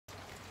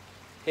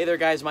Hey there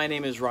guys, my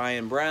name is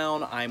Ryan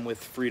Brown. I'm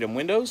with Freedom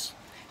Windows,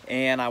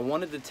 and I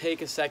wanted to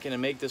take a second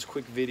and make this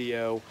quick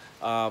video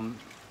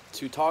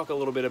to talk a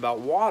little bit about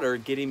water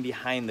getting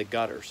behind the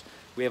gutters.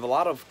 We have a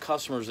lot of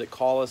customers that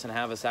call us and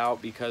have us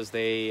out because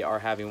they are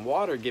having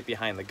water get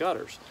behind the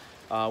gutters.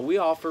 We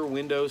offer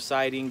window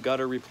siding,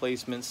 gutter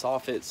replacement,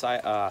 soffit,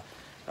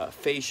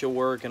 fascia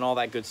work, and all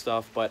that good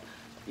stuff, but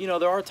you know,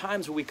 there are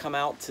times when we come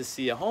out to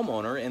see a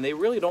homeowner and they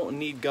really don't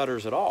need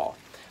gutters at all.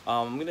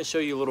 I'm going to show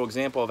you a little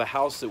example of a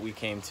house that we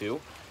came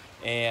to,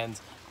 and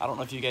I don't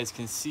know if you guys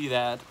can see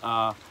that,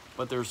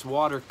 but there's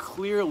water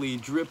clearly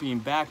dripping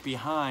back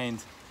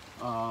behind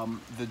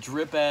the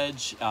drip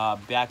edge,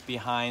 back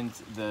behind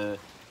the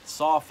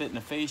soffit and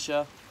the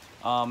fascia.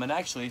 And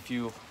actually, if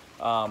you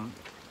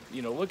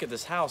look at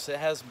this house, it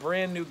has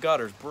brand new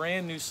gutters,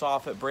 brand new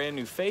soffit, brand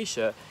new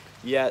fascia,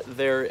 yet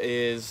there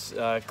is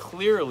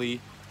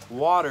clearly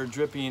water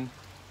dripping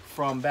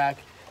from back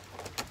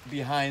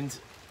behind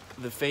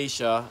the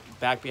fascia,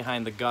 back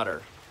behind the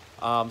gutter.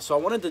 So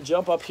I wanted to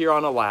jump up here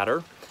on a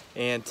ladder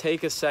and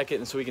take a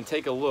second so we can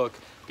take a look,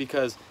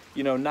 because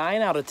you know,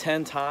 9 out of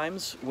 10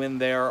 times when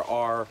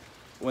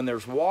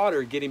there's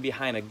water getting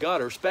behind a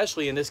gutter,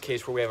 especially in this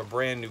case where we have a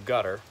brand new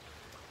gutter,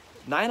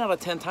 9 out of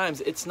 10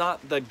 times it's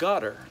not the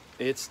gutter,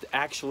 it's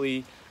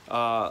actually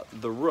the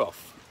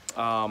roof.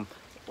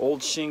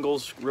 Old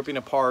shingles ripping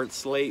apart,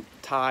 slate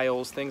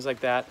tiles, things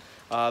like that,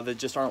 that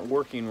just aren't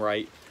working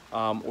right.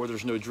 Or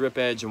there's no drip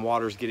edge and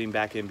water's getting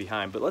back in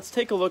behind. But let's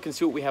take a look and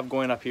see what we have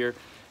going up here.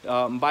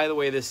 By the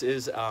way, this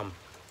is a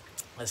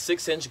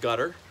 6-inch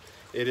gutter.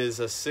 It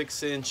is a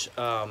 6-inch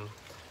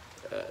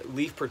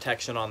leaf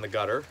protection on the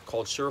gutter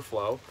called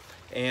SureFlow.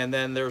 And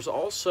then there's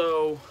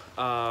also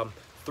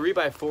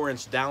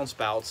 3x4-inch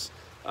downspouts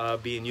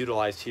being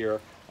utilized here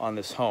on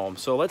this home.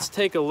 So let's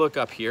take a look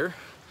up here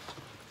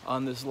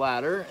on this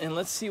ladder and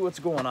let's see what's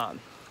going on.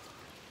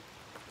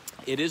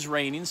 It is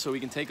raining, so we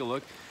can take a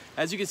look.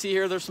 As you can see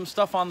here, there's some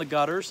stuff on the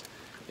gutters.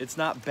 It's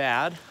not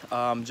bad,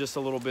 just a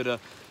little bit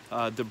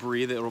of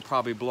debris that will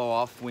probably blow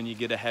off when you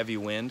get a heavy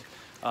wind.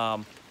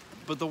 But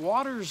the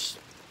water's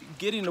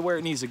getting to where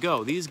it needs to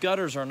go. These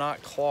gutters are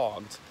not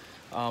clogged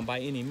by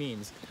any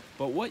means.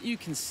 But what you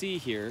can see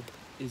here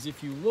is,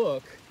 if you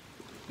look,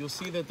 you'll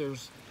see that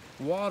there's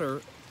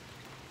water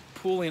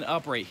pooling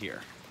up right here.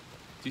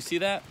 Do you see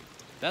that?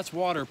 That's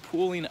water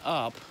pooling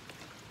up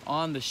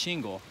on the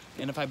shingle.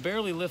 And if I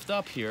barely lift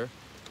up here,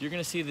 you're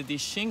gonna see that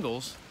these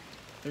shingles,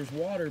 there's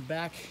water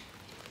back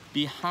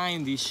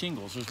behind these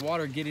shingles. There's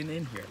water getting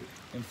in here.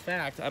 In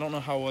fact, I don't know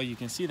how well you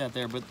can see that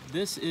there, but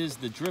this is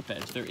the drip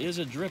edge. There is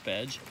a drip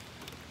edge.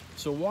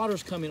 So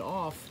water's coming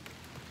off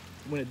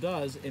when it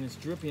does, and it's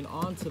dripping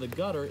onto the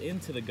gutter,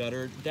 into the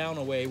gutter, down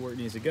away where it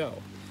needs to go.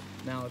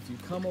 Now, if you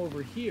come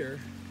over here,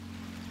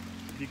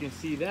 you can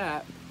see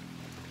that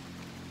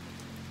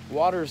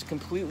water is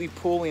completely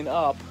pooling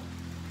up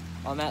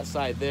on that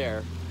side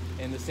there,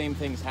 and the same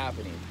thing's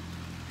happening.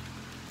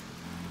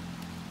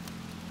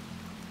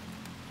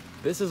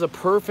 This is a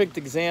perfect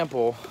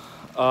example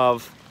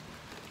of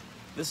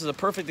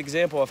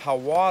how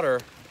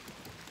water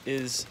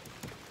is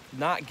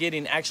not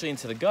getting actually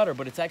into the gutter,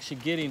 but it's actually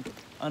getting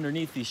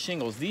underneath these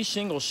shingles. These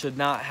shingles should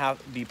not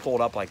be pulled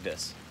up like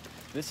this.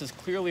 This is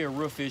clearly a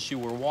roof issue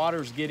where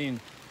water's getting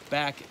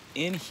back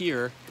in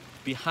here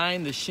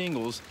behind the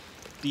shingles,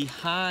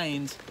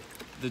 behind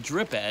the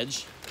drip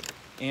edge,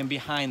 and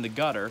behind the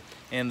gutter.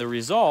 And the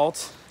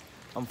result,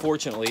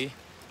 unfortunately,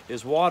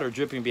 is water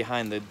dripping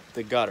behind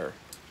the gutter.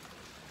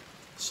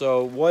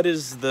 So what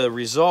is the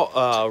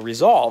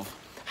resolve?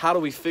 How do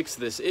we fix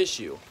this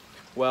issue?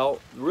 Well,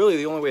 really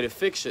the only way to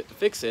fix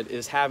it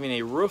is having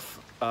a roof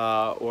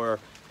or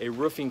a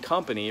roofing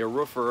company, a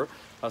roofer,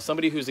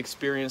 somebody who's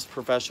experienced,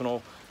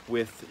 professional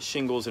with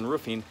shingles and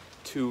roofing,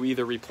 to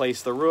either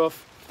replace the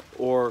roof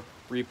or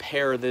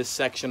repair this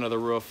section of the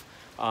roof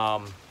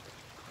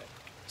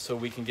so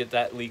we can get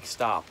that leak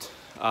stopped.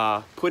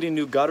 Putting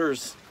new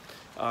gutters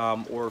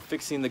or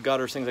fixing the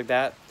gutters, things like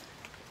that,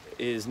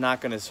 is not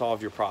going to solve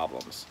your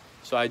problems.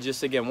 So I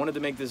just, again, wanted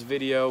to make this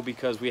video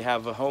because we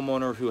have a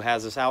homeowner who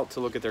has us out to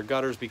look at their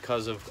gutters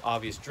because of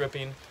obvious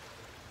dripping,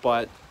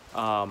 but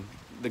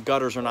the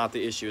gutters are not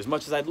the issue. As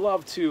much as I'd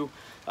love to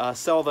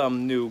sell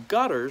them new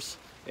gutters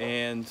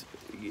and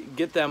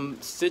get them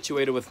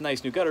situated with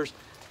nice new gutters,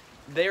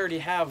 they already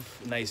have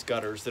nice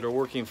gutters that are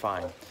working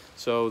fine.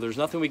 So there's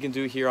nothing we can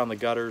do here on the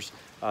gutters.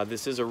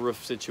 This is a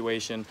roof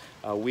situation.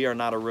 We are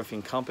not a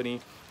roofing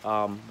company.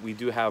 We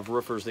do have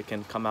roofers that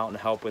can come out and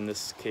help in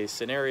this case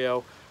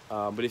scenario.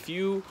 But if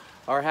you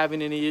are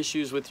having any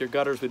issues with your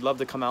gutters, we'd love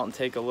to come out and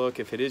take a look.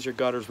 If it is your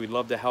gutters, we'd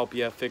love to help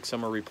you fix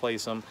them or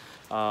replace them.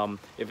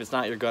 If it's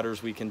not your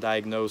gutters, we can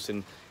diagnose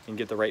and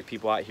get the right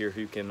people out here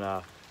who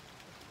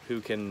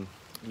can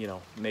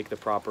make the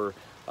proper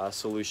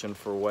solution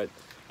for what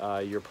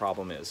your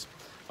problem is.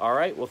 All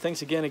right, well,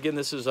 thanks again.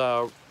 This is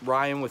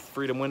Ryan with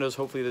Freedom Windows.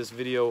 Hopefully this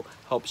video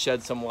helps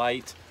shed some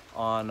light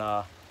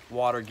on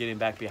water getting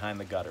back behind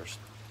the gutters.